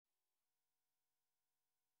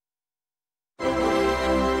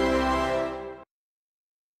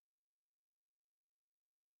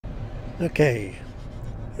Okay,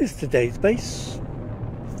 this is today's base.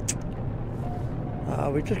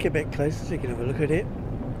 We just get a bit closer so you can have a look at it.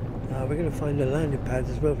 We're going to find the landing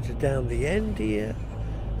pads as well, which are down the end here.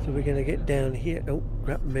 So we're going to get down here. Oh,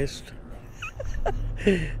 crap, missed.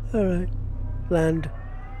 Alright, land.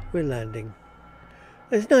 We're landing.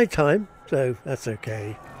 It's night time, so that's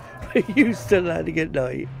okay. We're used to landing at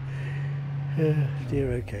night.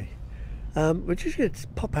 Dear, okay. We're just going to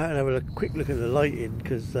pop out and have a quick look at the lighting,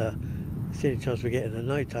 because it's the only chance we're getting at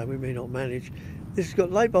night time. We may not manage. This has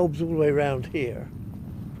got light bulbs all the way around here.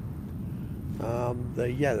 The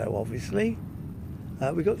yellow, obviously.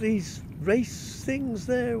 We've got these race things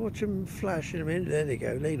there. Watch them flash in a minute. There they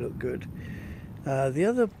go. They look good. The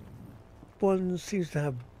other one seems to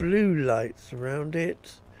have blue lights around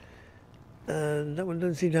it. And that one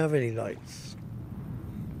doesn't seem to have any lights.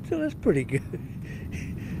 So that's pretty good.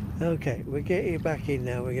 Okay, we're getting back in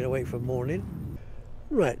now. We're going to wait for morning.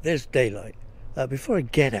 Right, there's daylight. Before I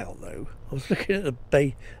get out, though, I was looking at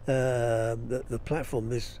the platform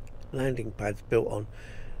this landing pad's built on.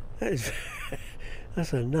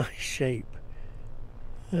 That's a nice shape.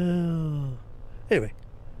 Oh. Anyway,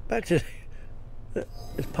 back to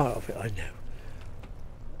it's part of it, I know.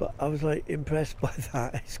 But I was like impressed by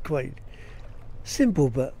that. It's quite simple,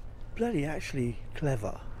 but bloody actually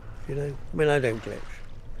clever. You know, I mean, I don't glitch.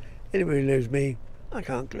 Anybody who knows me, I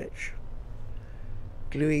can't glitch.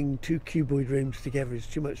 Gluing two cuboid rooms together is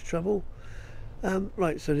too much trouble.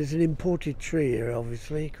 Right, so there's an imported tree here,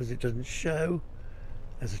 obviously, because it doesn't show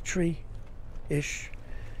as a tree-ish.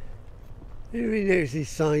 Anybody notice these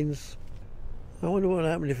signs? I wonder what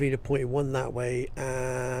happened if he'd have pointed one that way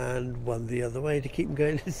and one the other way to keep them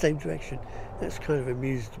going in the same direction. That's kind of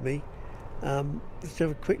amused me. Let's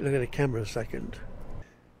have a quick look at the camera a second. I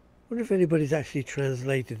wonder if anybody's actually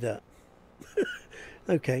translated that.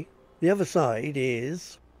 Okay, the other side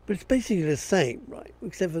is, but it's basically the same, right?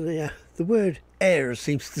 Except for the word air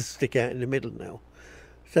seems to stick out in the middle now.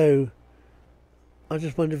 So I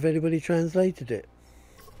just wonder if anybody translated it.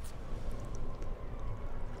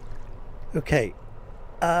 Okay,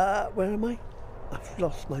 where am I? I've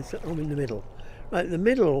lost myself. I'm in the middle. Right, the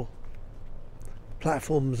middle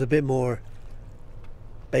platform's a bit more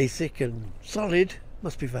basic and solid.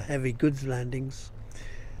 Must be for heavy goods landings.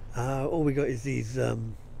 All we got is these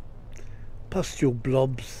pustule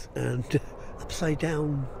blobs and upside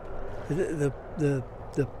down the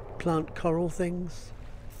plant coral things.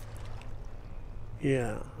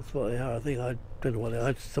 Yeah, that's what they are. I think I don't know what they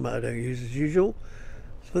are. Something I don't use as usual.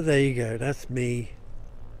 So there you go. That's me.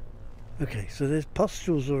 Okay, so there's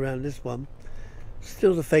pustules around this one.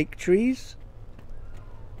 Still the fake trees.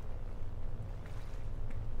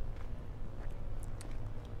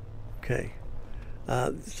 Okay.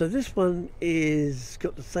 So this one is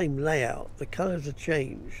got the same layout. The colours are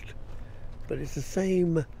changed, but it's the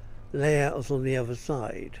same layout as on the other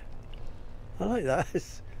side. I like that.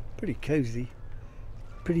 It's pretty cosy,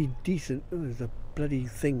 pretty decent. Oh, there's a bloody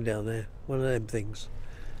thing down there. One of them things.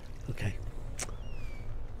 Okay.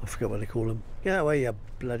 I forgot what they call them. Get away, you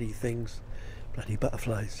bloody things. Bloody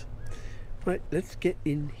butterflies. Right, let's get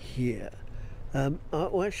in here.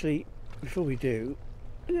 Well, actually, before we do,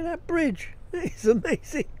 look at that bridge. It's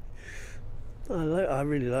amazing. I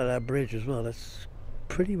really like that bridge as well. That's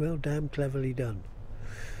pretty well damn cleverly done.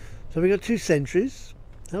 So we got two sentries.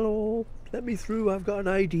 Hello, let me through. I've got an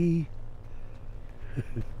ID.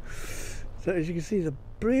 So as you can see, the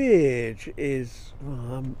bridge is.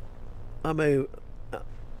 Well,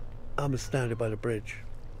 I'm astounded by the bridge.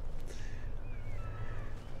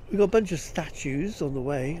 We've got a bunch of statues on the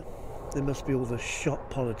way. There must be all the shot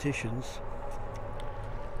politicians.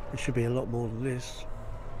 There should be a lot more than this.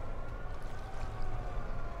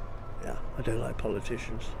 Yeah, I don't like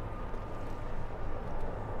politicians.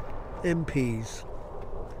 MPs.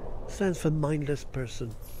 Stands for mindless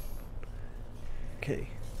person. Okay.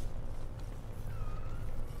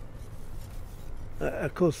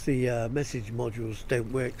 Of course the message modules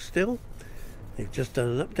don't work still. They've just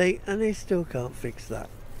done an update and they still can't fix that.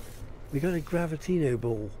 We got a Gravitino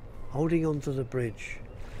ball holding onto the bridge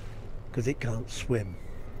because it can't swim.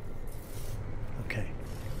 Okay,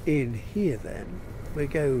 in here then we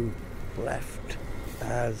go left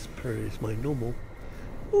as per is my normal.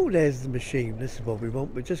 Oh, there's the machine. This is what we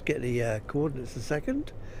want. We'll just get the coordinates a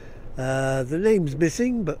second. The name's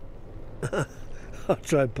missing, but I'll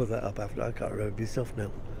try and put that up after. I can't remember myself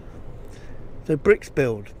now. So bricks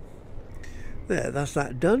build. There, that's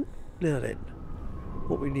that done. Now then,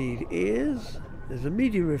 what we need is, there's a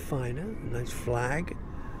media refiner, a nice flag.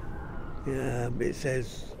 It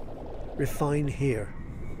says refine here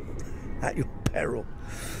at your peril.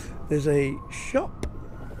 There's a shop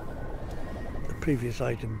previous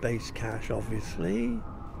item base cache, obviously,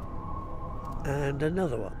 and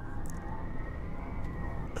another one.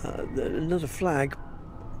 Another flag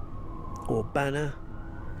or banner,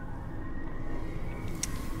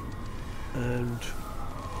 and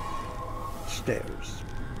stairs.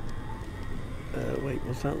 Wait,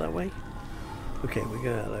 what's that way? Okay, we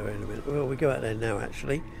go out there in a minute. Well, we go out there now,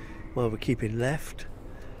 actually, while we're keeping left.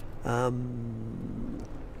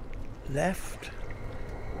 Left.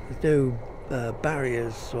 There's no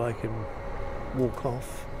barriers, so I can walk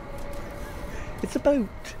off. It's a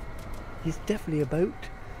boat. It's definitely a boat.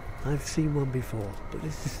 I've seen one before, but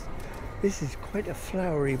this is quite a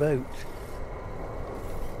flowery boat.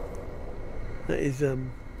 That is I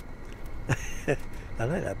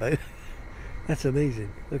like that boat. That's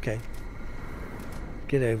amazing. Okay.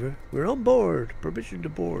 Get over. We're on board. Permission to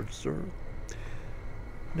board, sir.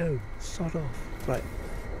 No, sod off. Right.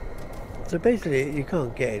 So basically you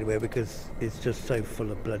can't get anywhere because it's just so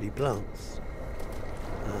full of bloody plants.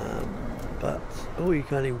 But oh, you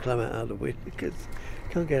can't even climb out of the wind because you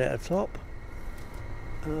can't get out of top.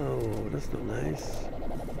 Oh, that's not nice.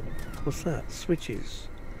 What's that? Switches.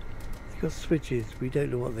 You've got switches. We don't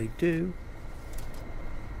know what they do.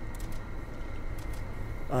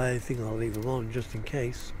 I think I'll leave them on just in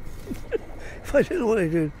case. If I don't know what they're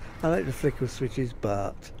doing, I like to flick with switches,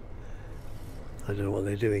 but I don't know what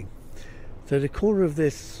they're doing. So the corner of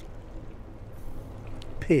this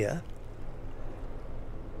pier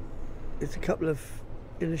is a couple of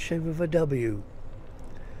in the shape of a W.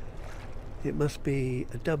 It must be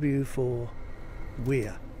a W for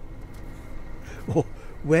where. Or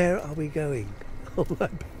where are we going? Oh my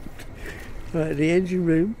God. Right, the engine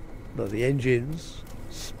room, well, the engines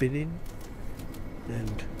spinning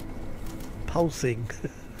and pulsing.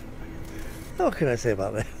 What can I say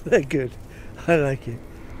about that? They're good. I like it.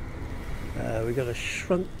 We got a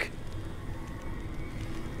shrunked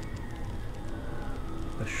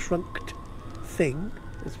thing.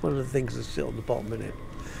 It's one of the things that sit on the bottom, isn't it?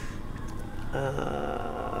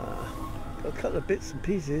 Got a couple of bits and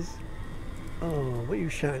pieces. Oh, what are you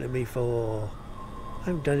shouting at me for? I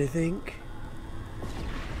haven't done anything.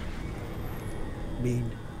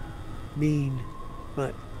 Mean.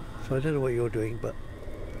 Right, so I don't know what you're doing, but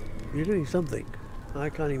you're doing something. I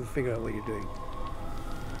can't even figure out what you're doing.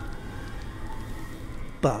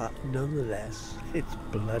 But nonetheless, it's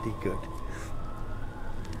bloody good.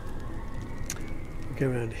 Go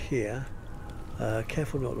around here.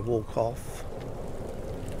 Careful not to walk off.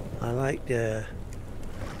 I like the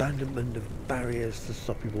abandonment of barriers to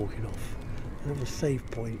stop you walking off. Another save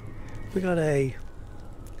point. We got a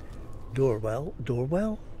doorway.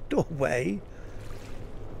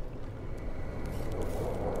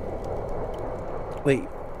 Wait,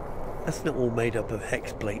 that's not all made up of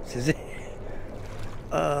hex plates, is it?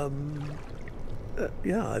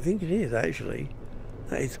 Yeah, I think it is actually.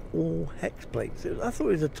 That is all hex plates. I thought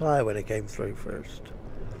it was a tyre when it came through first.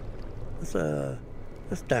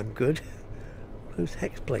 That's damn good. Those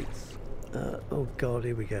hex plates. Oh God,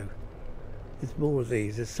 here we go. There's more of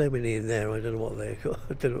these. There's so many in there. I don't know what they're called.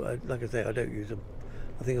 I don't know. Like I say, I don't use them.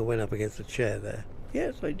 I think I went up against a chair there.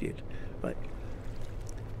 Yes, I did. Right.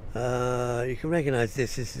 You can recognise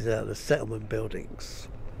this. This is the settlement buildings.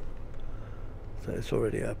 So it's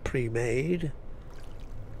already pre-made.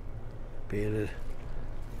 Being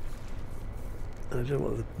I don't know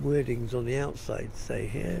what the wordings on the outside say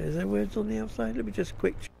here. Is there words on the outside? Let me just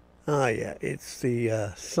quick. Ah, yeah, it's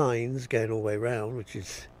the signs going all the way around, which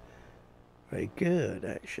is very good,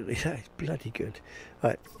 actually. That is bloody good.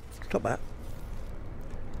 Right, stop that.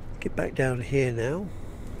 Get back down here now.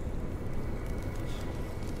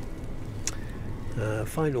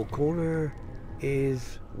 Final corner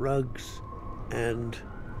is rugs and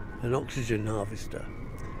an oxygen harvester.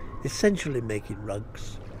 Essentially making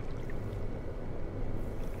rugs.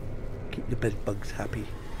 Keep the bed bugs happy.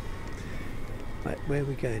 Right, where are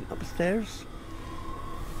we going? Upstairs.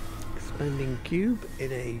 Expanding cube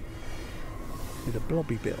with a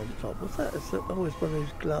blobby bit on top. What's that? It's always one of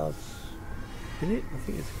those glass. Isn't it? I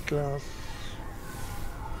think it's glass.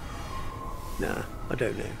 Nah, I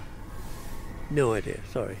don't know. No idea.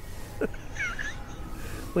 Sorry.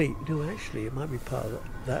 Wait, no, actually, it might be part of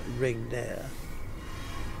that ring there.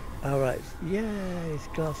 All right. Yeah, it's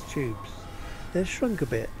glass tubes. They're shrunk a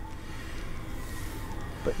bit.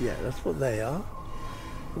 But yeah, that's what they are.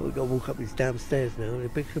 We've got to walk up these damn stairs now.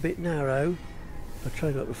 They're a bit narrow. I'll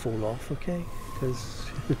try not to fall off, okay? Because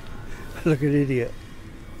I look an idiot.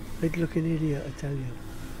 I'd look an idiot, I tell you.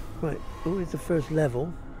 Right, always the first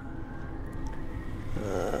level.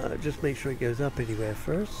 Just make sure it goes up anywhere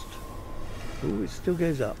first. Oh, it still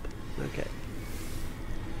goes up. Okay.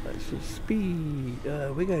 Let's just speed.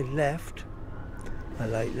 We're going left. I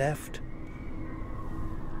like left.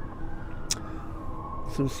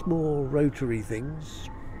 Some small rotary things.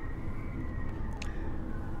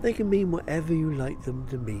 They can mean whatever you like them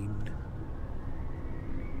to mean,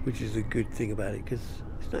 which is a good thing about it, because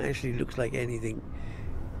it's not actually looks like anything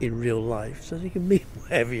in real life, so they can mean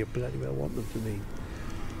whatever you bloody well want them to mean.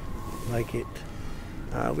 Like it.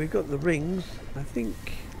 We've got the rings. I think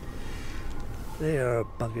they are a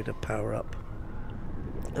bugger to power up.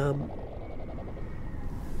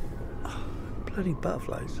 Bloody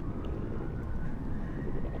butterflies.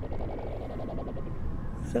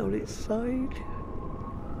 Is that on its side?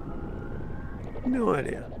 No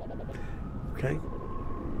idea. Okay.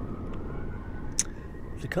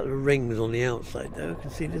 There's a couple of rings on the outside though, I can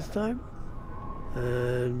see this time.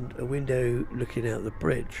 And a window looking out the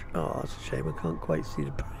bridge. Oh, that's a shame, I can't quite see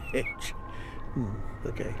the bridge.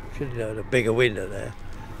 Okay, should have known a bigger window there.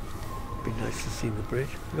 Be nice to see the bridge.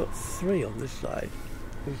 We've got 3 on this side.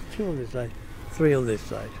 There's 2 on this side, 3 on this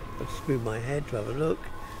side. I'll just move my head to have a look.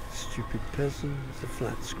 Stupid person, it's a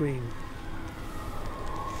flat screen.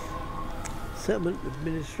 Settlement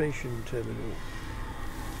Administration Terminal.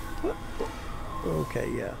 What? Okay,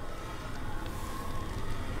 yeah.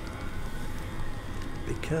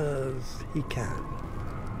 Because he can.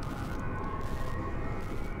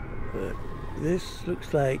 But this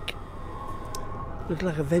looks like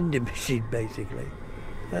a vending machine, basically.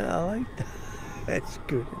 I like that. That's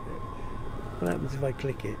good, isn't it? What happens if I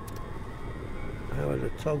click it? How will the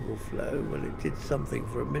toggle flow? Well, it did something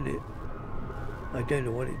for a minute. I don't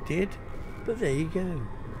know what it did, but there you go.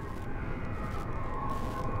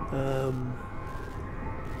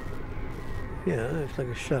 Yeah, it's like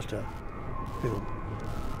a shutter. Hang on.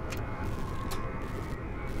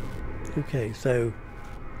 Okay, so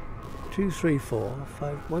 2, 3, 4,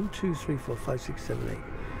 5, 1, 2, 3, 4, 5, 6, 7,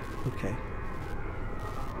 8. Okay.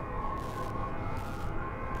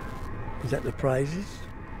 Is that the prizes?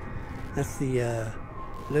 That's the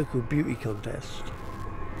local beauty contest.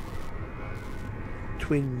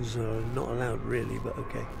 Twins are not allowed really, but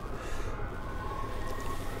okay.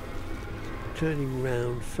 Turning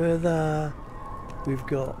round further, we've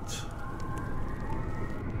got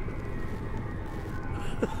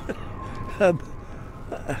I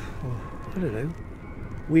don't know,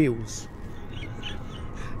 wheels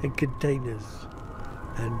and containers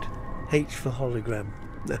and H for hologram.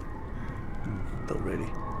 No, not really.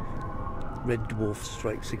 Red dwarf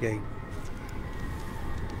strikes again.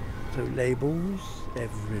 So labels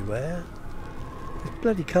everywhere. It's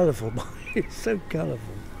bloody colourful. It's so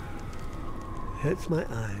colourful. Hurts my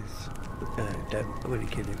eyes. Don't. I'm only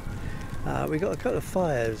kidding. We got a couple of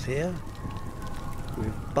fires here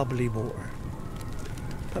with bubbly water.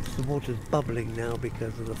 Perhaps the water's bubbling now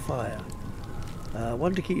because of the fire.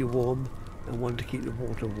 One to keep you warm and one to keep the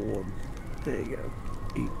water warm. There you go.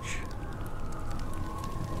 Each.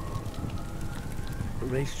 A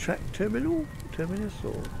racetrack terminal? Terminus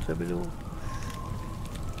or terminal?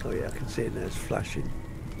 Oh yeah, I can see it now, it's flashing.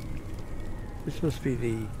 This must be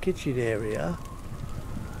the kitchen area.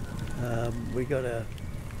 We got a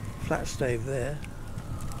flat stove there.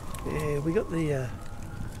 Yeah, we got the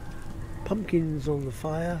pumpkins on the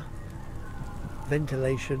fire.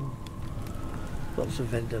 Ventilation. Lots of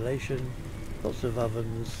ventilation. Lots of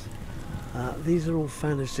ovens. These are all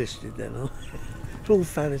fan assisted then, aren't they? It's all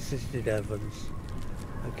fan assisted ovens.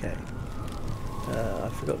 Okay. I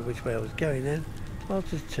forgot which way I was going then. I'll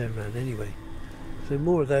just turn around anyway. So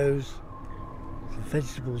more of those. Some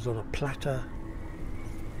vegetables on a platter.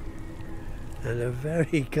 And a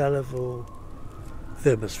very colourful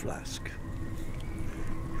thermos flask.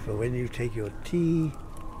 For when you take your tea,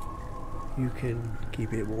 you can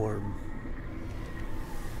keep it warm.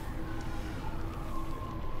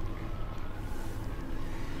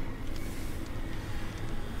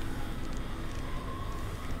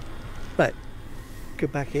 Right, go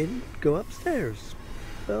back in, go upstairs.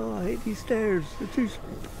 Oh, I hate these stairs, they're too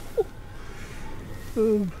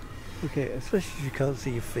small. Okay, especially if you can't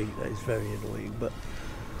see your feet, that is very annoying, but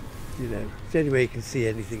you know, the only way you can see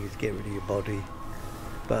anything is get rid of your body,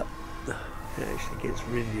 but it actually gets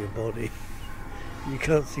rid of your body. You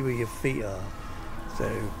can't see where your feet are,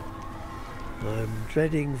 so I'm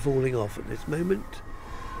dreading falling off at this moment.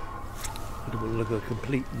 I don't want to look like a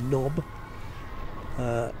complete knob.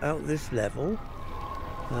 Out this level,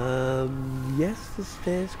 yes, the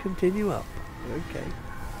stairs continue up. Okay.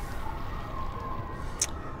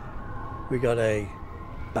 We got a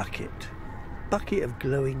bucket of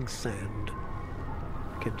glowing sand.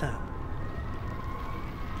 Look at that.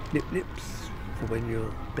 Nip nips for when you're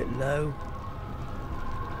a bit low.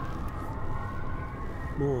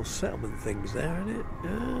 More settlement things there, isn't it?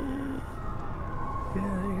 Yeah, there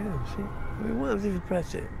you go. See, I mean, what happens if you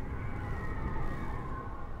press it?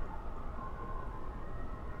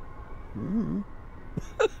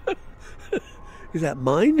 Is that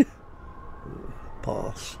mine?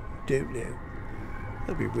 Pass. Don't know.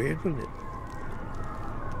 That'd be weird, wouldn't it?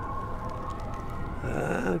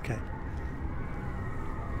 Okay.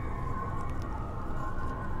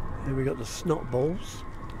 Here we got the snot balls.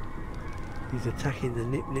 He's attacking the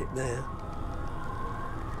nip there.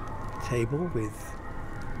 Table with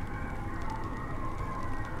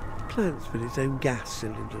plants with its own gas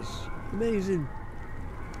cylinders. Amazing.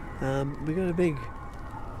 We got a big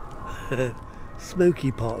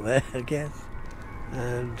smoky pot there, I guess.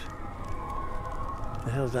 And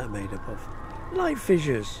the hell's that made up of? Light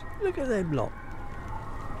fissures. Look at them lot.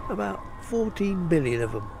 About 14 billion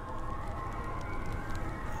of them.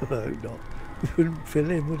 I hope not. It wouldn't fill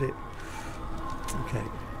in, would it? Okay.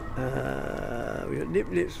 We got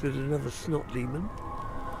nips with another snot demon.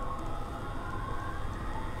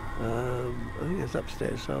 I think it's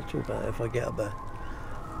upstairs, so I'll talk about it if I get up there.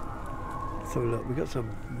 So look, we got some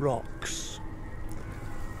rocks.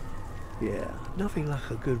 Yeah, nothing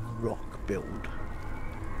like a good rock build.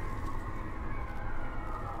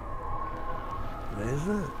 There's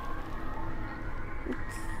that.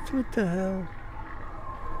 What the hell?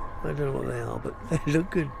 I don't know what they are, but they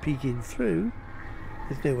look good peeking through.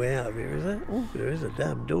 There's no way out of here, is there? Oh, there is a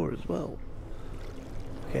damn door as well.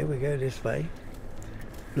 Okay, we go this way.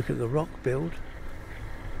 Look at the rock build.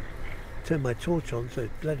 Turn my torch on so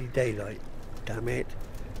it's bloody daylight. Damn it.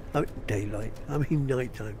 Oh, daylight. I mean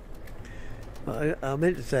night time. I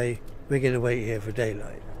meant to say we're going to wait here for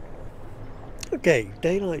daylight. Okay,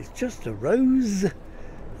 daylight's just arose.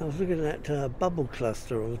 I was looking at that bubble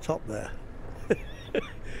cluster on the top there.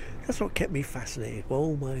 That's what kept me fascinated.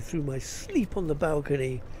 Well, through my sleep on the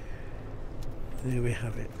balcony. There we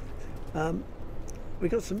have it. We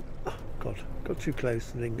got some. Oh God, got too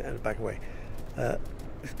close and then had to back away.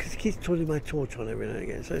 Because it keeps turning my torch on every now and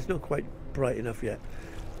again, so it's not quite bright enough yet.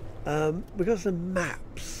 We got some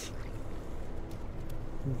maps.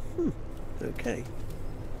 Okay.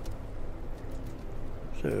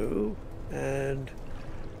 So, and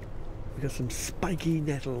we got some spiky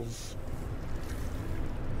nettles.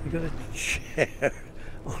 We got a chair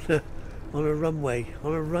on a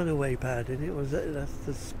runaway pad, and it was that's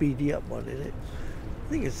the speedy up one, isn't it? I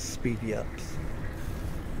think it's speedy ups.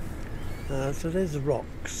 So there's the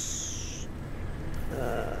rocks.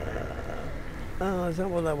 Oh, is that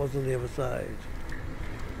what that was on the other side?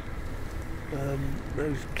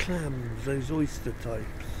 Those clams, those oyster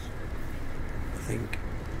types, I think.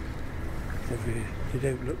 So they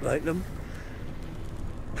don't look like them.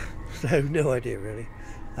 So no idea really.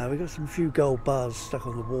 We got some few gold bars stuck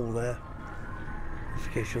on the wall there, just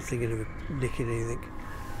in case you're thinking of nicking anything.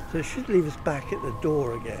 So it should leave us back at the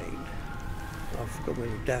door again. I forgot where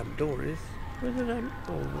the damn door is. Where's the damn?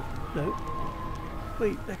 Oh no!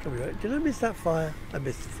 Wait, that can be right. Did I miss that fire? I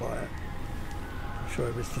missed the fire. I'm sure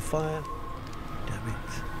I missed the fire. Damn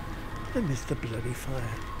it! I missed the bloody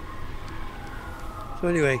fire. So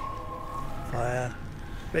anyway, fire,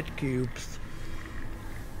 red cubes.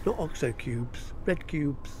 Not oxo cubes, red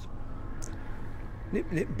cubes,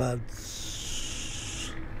 nip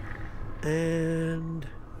buds, and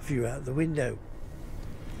view out the window.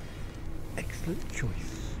 Excellent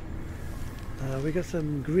choice. We got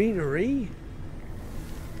some greenery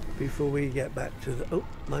before we get back to the. Oh,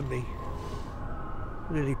 mind me.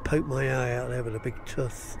 Nearly poked my eye out there with a big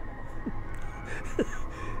tooth.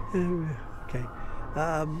 Okay.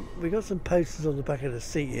 We got some posters on the back of the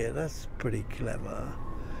seat here. That's pretty clever.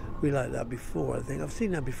 We liked that before, I think. I've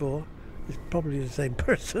seen that before. It's probably the same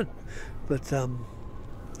person. But,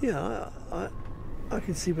 yeah, I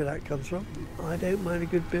can see where that comes from. I don't mind a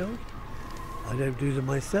good build. I don't do them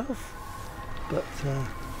myself. But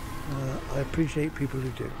I appreciate people who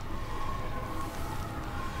do.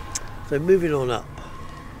 So moving on up.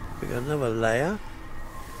 We got another layer.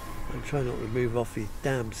 I'm trying not to move off these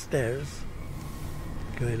damn stairs.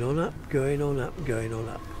 Going on up, going on up, going on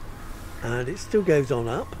up. And it still goes on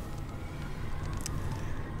up.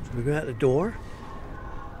 So we go out the door,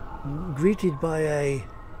 greeted by a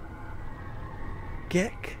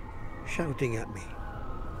geck shouting at me.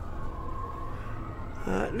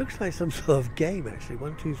 It looks like some sort of game actually.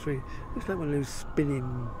 1, 2, 3. Looks like one of those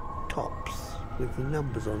spinning tops with the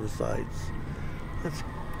numbers on the sides. That's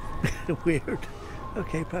kind of weird.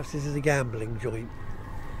 Okay, perhaps this is a gambling joint.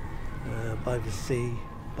 By the sea,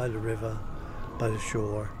 by the river, by the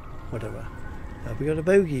shore, whatever. We got a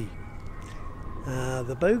bogey.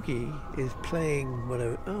 The bogey is playing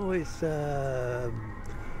whatever. Oh, it's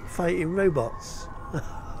fighting robots.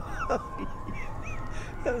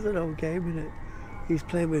 That was an old game, isn't it? He's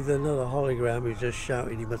playing with another hologram who's just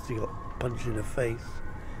shouting. He must have got punched in the face.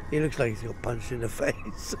 He looks like he's got punched in the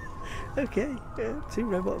face. Okay, yeah, two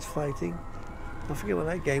robots fighting. I forget what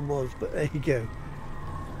that game was, but there you go.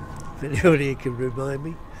 If anybody can remind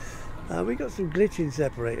me. We got some glitching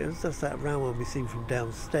separators. That's that round one we seen from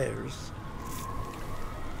downstairs.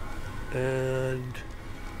 And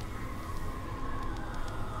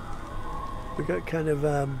we got kind of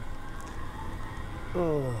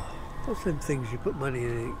oh, what's them things you put money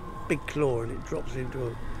in it? Big claw and it drops into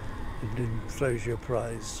a and then throws you a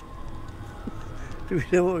prize. Do we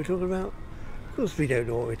know what we're talking about? Of course we don't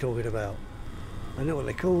know what we're talking about. I know what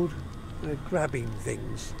they're called. They're grabbing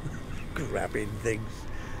things. Grabbing things.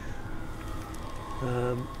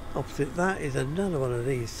 Opposite that is another one of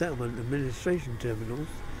these settlement administration terminals.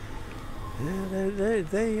 Yeah,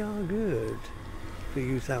 they are good for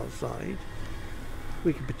use outside.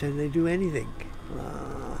 We can pretend they do anything.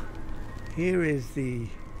 Here is the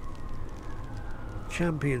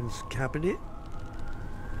Champions Cabinet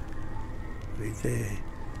with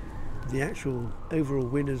the actual overall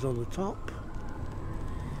winners on the top.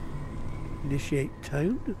 Initiate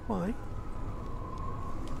tone? Why?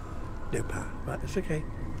 No power. Right, that's okay.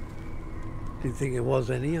 Didn't think there was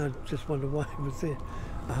any. I just wondered why it was there.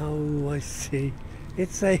 Oh, I see.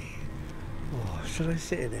 It's a... Oh, should I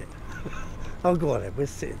sit in it? Oh, go on then. We'll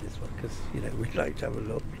sit in this one because, you know, we'd like to have a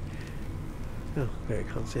look. Oh, there,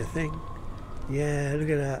 can't see a thing. Yeah, look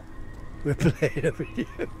at that. We're playing a video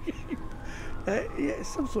game. Yeah, it's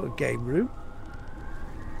some sort of game room.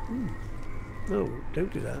 No,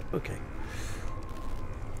 don't do that. Okay.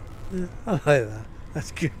 I like that.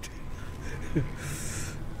 That's good.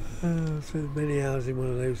 Spent many hours in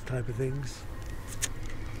one of those type of things.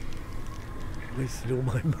 Wasted all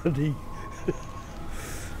my money.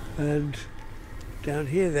 And down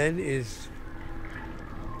here then is,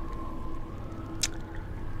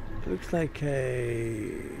 looks like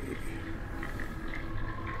a,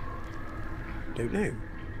 don't know,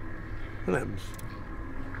 what happens?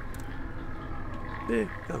 Yeah,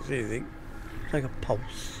 can't see anything. It's like a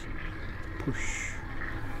pulse, push.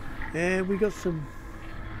 And we got some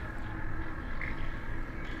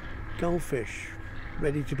goldfish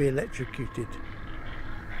ready to be electrocuted.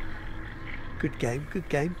 Good game, good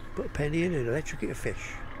game. Put a penny in and electrocute a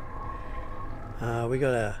fish. We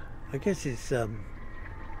got a, I guess it's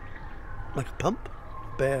like a pump,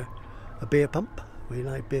 a beer pump. We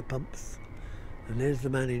like beer pumps. And there's the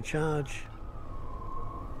man in charge,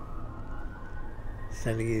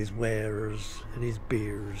 selling his wares and his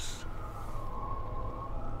beers.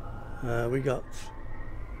 We got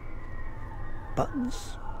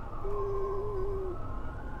buttons.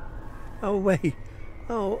 Oh wait,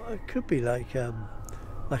 oh it could be like a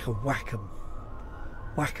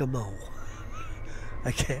whack-a-mole,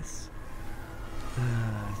 I guess.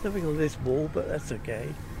 There's nothing on this wall, but that's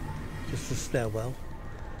okay. Just a stairwell.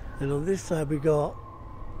 And on this side we got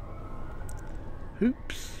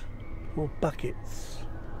hoops or buckets.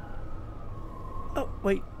 Oh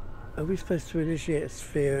wait, are we supposed to initiate a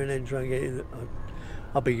sphere and then try and get in?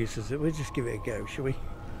 I'll be useless. We'll just give it a go, shall we?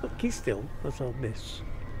 Look, he's still. That's our miss.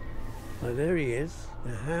 Oh, there he is.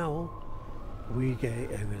 Now how we get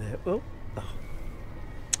it over there? Oh.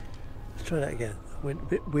 Let's try that again. I went a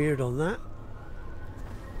bit weird on that.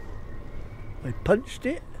 I punched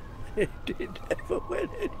it. It never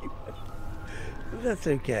went anywhere. But that's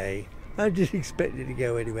okay. I didn't expect it to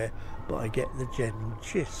go anywhere, but I get the general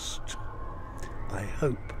gist. I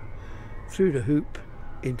hope. Through the hoop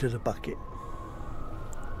into the bucket.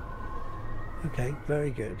 Okay,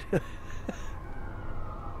 very good.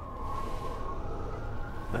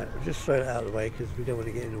 Right, we'll just throw it out of the way because we don't want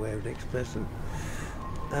to get in the way of the next person.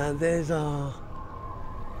 And there's our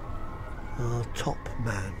top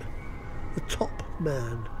man. The top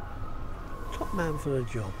man. Top man for the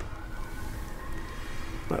job.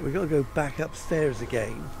 Right, we've got to go back upstairs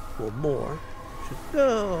again, or more.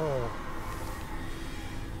 Oh!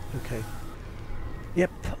 Okay.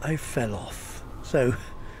 Yep, I fell off. So,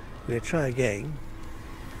 we're going to try again.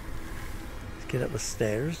 Let's get up the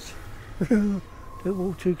stairs. Don't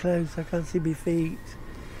walk too close, I can't see my feet.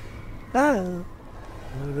 Ah!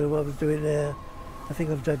 I don't know what I was doing there. I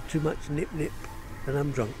think I've done too much nip and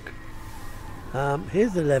I'm drunk.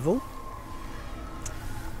 Here's the level.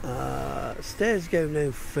 Stairs go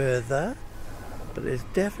no further, but there's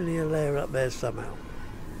definitely a layer up there somehow.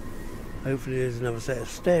 Hopefully there's another set of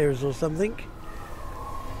stairs or something.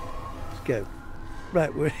 Let's go. Right,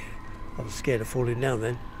 I was scared of falling down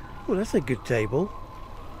then. Oh, that's a good table.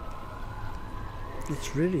 It's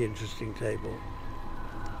a really interesting table.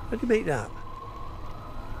 How do you make that?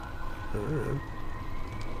 I don't know.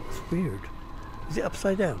 It's weird. Is it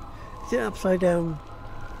upside down? Is it upside down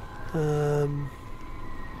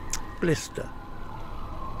blister?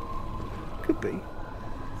 Could be.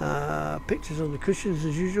 Pictures on the cushions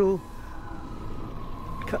as usual.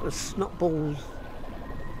 A couple of snot balls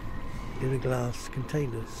in a glass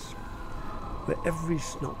containers where every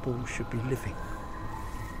snot ball should be living.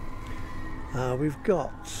 We've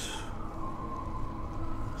got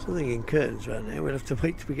something in curtains right now. We'll have to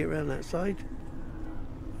wait till we get around that side.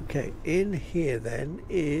 Okay, in here then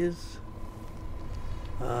is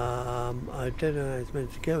I don't know how it's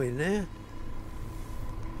meant to go in there.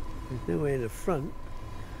 There's no way in the front,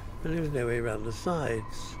 and there's no way around the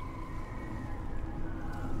sides.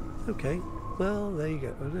 Okay, well there you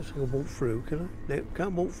go. Unless I can walk through, can I? Nope,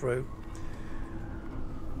 can't walk through.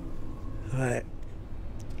 Alright.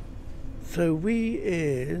 So we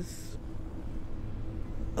is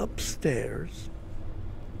upstairs.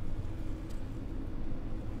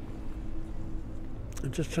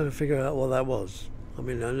 I'm just trying to figure out what that was. I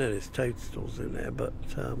mean, I know there's toadstools in there, but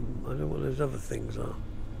I don't know what those other things are.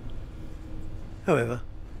 However,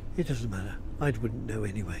 it doesn't matter. I wouldn't know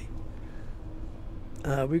anyway.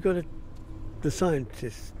 We've got the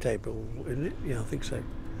scientist table, isn't it? Yeah, I think so.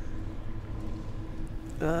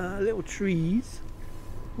 Little trees.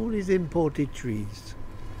 All these imported trees.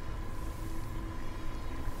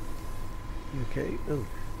 Okay. Oh,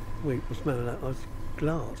 wait, what's the matter with that? Oh, it's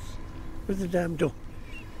glass. Where's the damn door?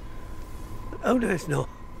 Oh, no, it's not.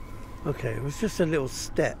 Okay, it was just a little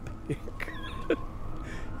step. It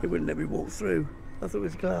wouldn't let me walk through. I thought it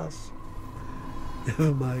was glass.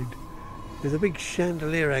 Never mind. There's a big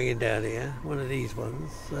chandelier hanging down here. One of these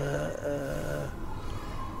ones.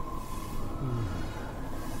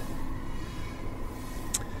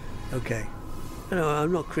 Okay. No,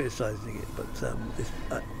 I'm not criticising it, but it's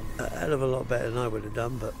a hell of a lot better than I would have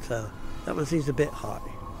done, but that one seems a bit high.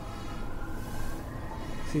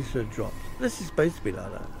 Seems to have dropped. This is supposed to be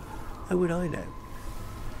like that. How would I know?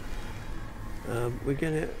 We're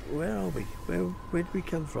gonna. Where are we? Where did we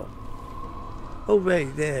come from? Oh,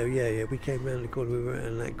 right there. Yeah. We came round the corner. We went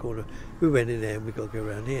around that corner. We went in there, and we got to go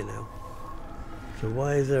around here now. So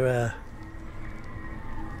why is there a?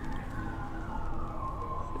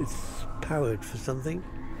 It's powered for something.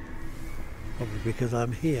 Probably because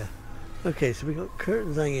I'm here. Okay, so we got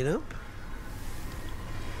curtains hanging up.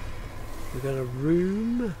 We've got a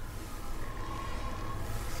room.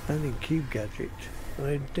 Standing cube gadget.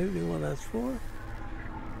 I don't know what that's for.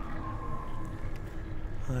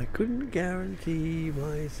 I couldn't guarantee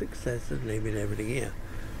my success of naming everything here.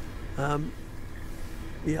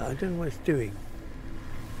 Yeah, I don't know what it's doing.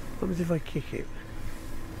 What happens if I kick it?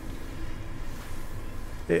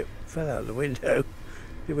 It fell out of the window.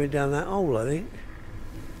 It went down that hole, I think.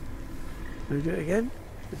 Can we do it again?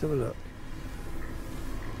 Let's have a look.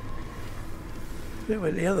 It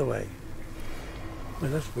went the other way.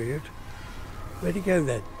 Well, that's weird. Where'd he go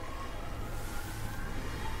then?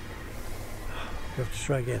 You have to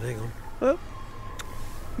try again, hang on. Oh,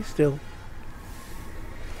 he's still.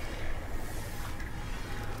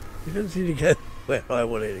 He doesn't seem to go where I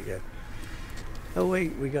wanted to go. Oh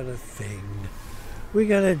wait, we got a thing. We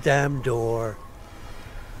got a damn door.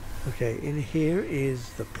 Okay, in here is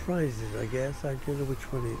the prizes, I guess. I don't know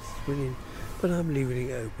which one it's winning, but I'm leaving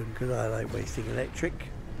it open because I like wasting electric.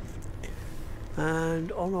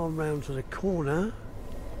 And on round to the corner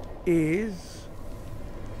is,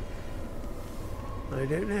 I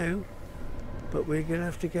don't know, but we're going to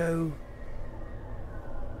have to go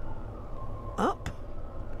up.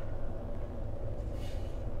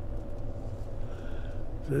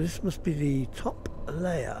 So this must be the top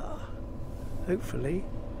layer, hopefully.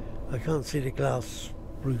 I can't see the glass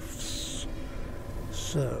roofs,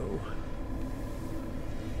 so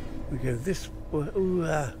we go this way. Ooh,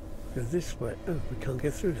 go this way. Oh, we can't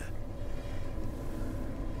get through there.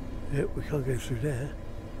 Yep, we can't go through there.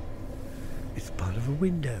 It's part of a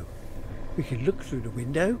window. We can look through the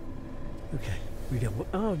window. Okay, we don't want.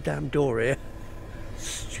 Oh, damn door here.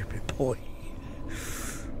 Stupid boy.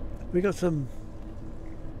 We got some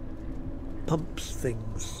pumps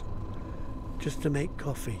things just to make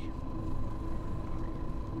coffee.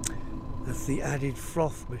 That's the added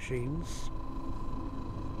froth machines.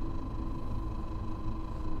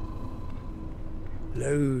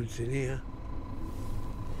 Loads in here.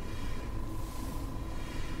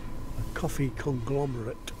 A coffee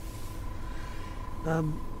conglomerate.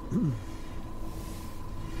 You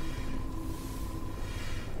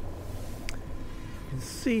can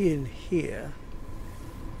see in here.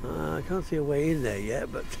 I can't see a way in there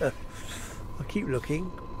yet, but I'll keep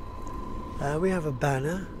looking. We have a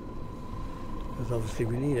banner because obviously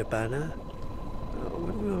we need a banner.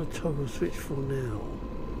 What do we want to toggle switch for now?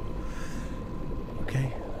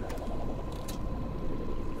 Okay.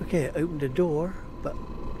 Okay, it opened a door, but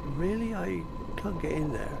really I can't get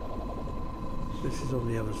in there. This is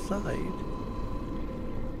on the other side.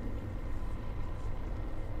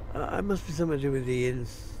 It must be something to do with the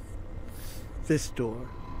this door.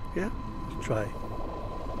 Yeah? Let's try.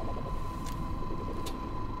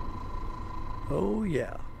 Oh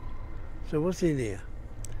yeah. So what's in here?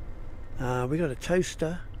 We got a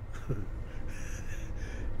toaster,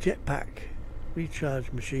 jetpack,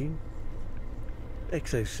 recharge machine,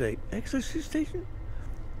 exosuit station?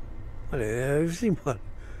 I don't know, I've seen one.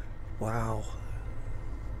 Wow.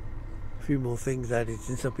 A few more things added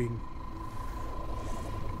since I've been...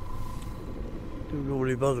 Don't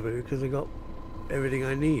normally bother with it because I got everything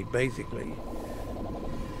I need basically.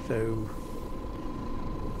 So...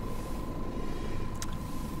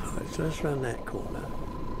 Alright, so that's around that corner.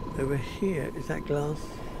 Over here, is that glass?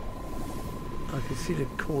 I can see the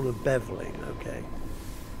corner beveling, okay.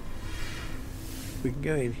 We can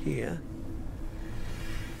go in here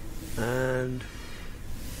and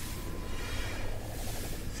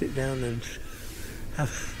sit down and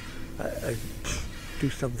have do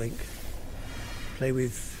something. Play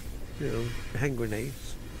with, you know, hand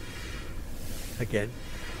grenades. Again,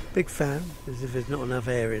 big fan, as if there's not enough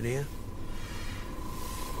air in here.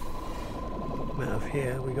 Out of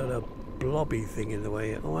here, we got a blobby thing in the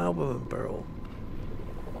way. Oh, album and barrel.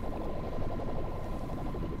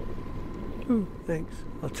 Ooh, thanks.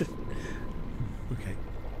 I'll just... Okay.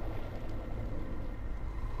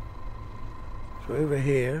 So over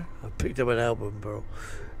here, I picked up an album barrel.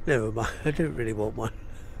 Never mind, I don't really want one.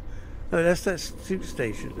 Oh, that's that suit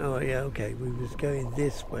station. Oh, yeah, okay. We was going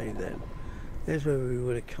this way then. There's where we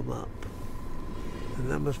would have come up. And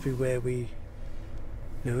that must be where we...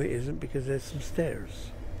 No, it isn't, because there's some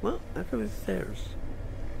stairs. Well, how come there's stairs?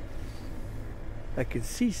 I can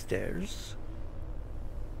see stairs.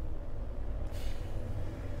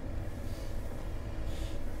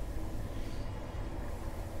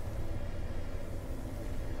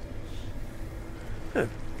 Oh.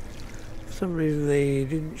 For some reason they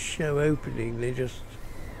didn't show opening, they just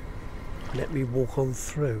let me walk on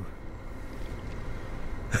through.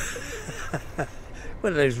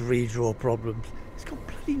 One of those redraw problems. It's got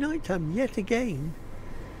bloody night time yet again.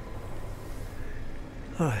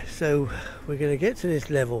 Alright, so we're going to get to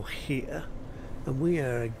this level here, and we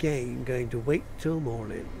are again going to wait till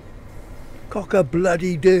morning.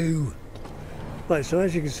 Cock-a-bloody-doo! Right, so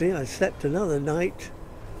as you can see, I slept another night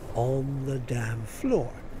on the damn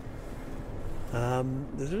floor.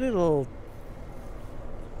 There's a little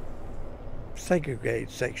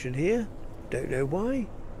segregated section here. Don't know why,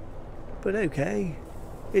 but okay,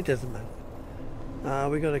 it doesn't matter.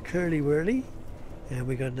 We got a curly-whirly, and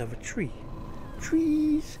we got another tree.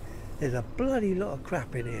 Trees! There's a bloody lot of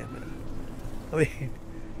crap in here, man. I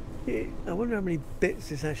mean, I wonder how many bits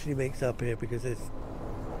this actually makes up here, because there's,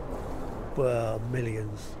 well,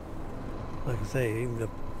 millions. Like I say, even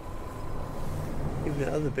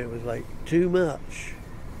the other bit was like too much.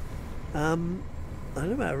 I don't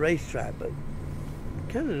know about a racetrack, but it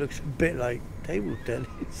kind of looks a bit like table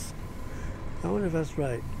tennis. I wonder if that's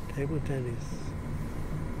right. Table tennis.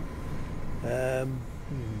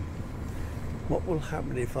 What will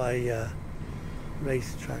happen if I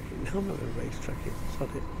racetrack it? No, I'm not going to racetrack it.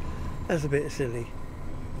 Sod it. That's a bit silly.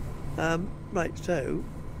 Right, so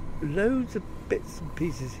loads of bits and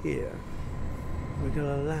pieces here. We've got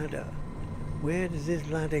a ladder. Where does this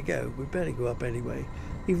ladder go? We better go up anyway,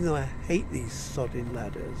 even though I hate these sodding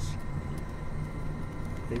ladders.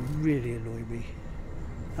 They really annoy me.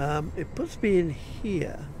 It puts me in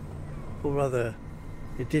here, or rather,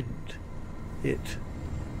 it didn't. It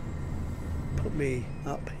put me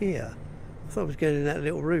up here. I thought I was going in that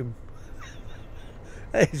little room.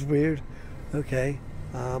 That is weird. Okay,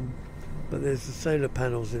 but there's the solar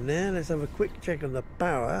panels in there. Let's have a quick check on the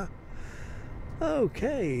power.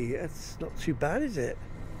 Okay, that's not too bad, is it?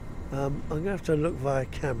 I'm going to have to look via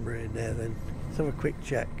camera in there then. Let's have a quick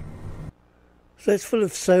check. So it's full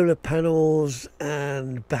of solar panels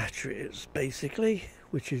and batteries, basically,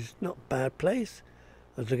 which is not a bad place.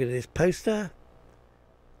 I was looking at this poster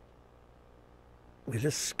with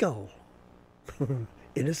a skull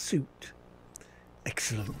in a suit.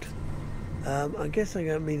 Excellent. I guess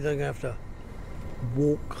that means I'm going to have to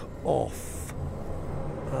walk off.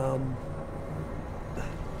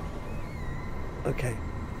 Okay.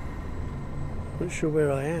 Not sure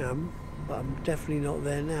where I am, but I'm definitely not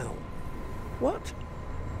there now. What?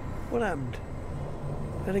 What happened?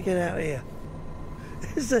 How to get out of here?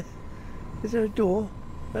 Is there a door?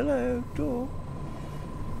 Hello, door?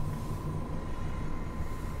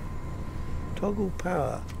 Toggle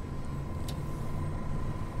power.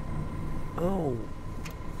 Oh,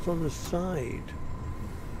 it's on the side.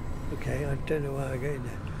 Okay, I don't know how I get in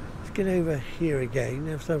there. Let's get over here again.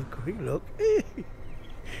 Let's have a quick look.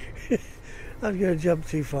 I'm going to jump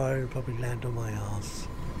too far and probably land on my arse.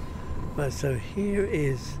 Right, so here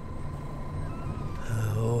is...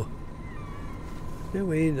 Oh, no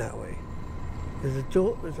way in that way. There's a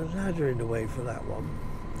door, there's a ladder in the way for that one.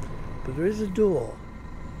 But there is a door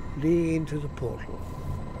leading into the portal.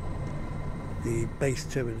 The base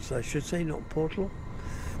terminus, I should say, not portal.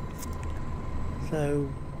 So,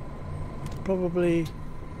 probably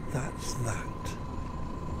that's that.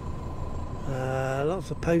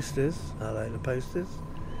 Lots of posters. I like the posters.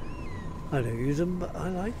 I don't use them, but I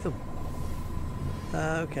like them.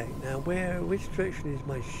 Okay, now which direction is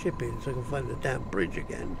my ship in so I can find the damn bridge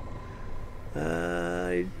again?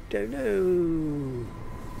 I don't know.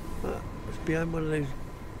 It's behind one of those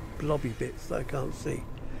blobby bits that I can't see.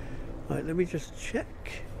 Right, let me just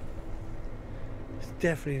check. It's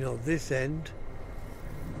definitely not this end.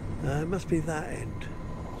 It must be that end.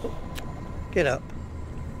 Oh, get up.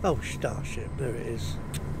 Oh, starship, there it is.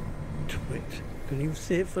 Twit. Couldn't even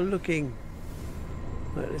see it for looking.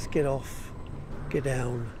 Right, let's get off, get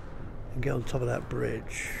down, and get on top of that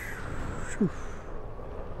bridge. Whew.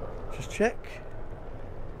 Just check.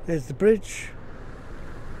 There's the bridge.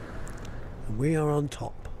 And we are on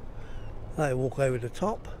top. I walk over the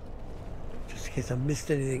top, just in case I missed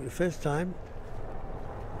anything the first time,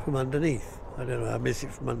 from underneath. I don't know how I miss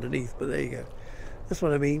it from underneath, but there you go. That's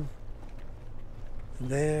what I mean. And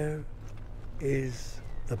there is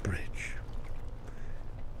the bridge.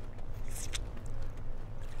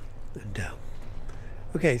 And down.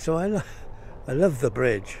 Okay, so I love the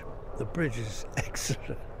bridge. The bridge is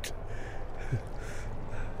excellent.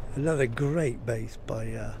 Another great base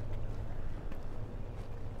by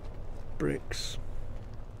bricks.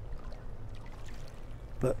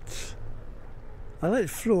 But I like the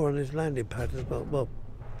floor on this landing pad as well. Well,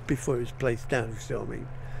 before it was placed down, if you see what I mean.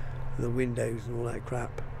 The windows and all that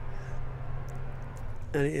crap.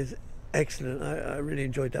 And it is excellent. I really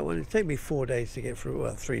enjoyed that one. It took me 4 days to get through,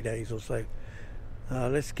 well, 3 days or so.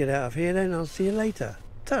 Let's get out of here then. I'll see you later.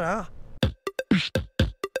 Ta-da!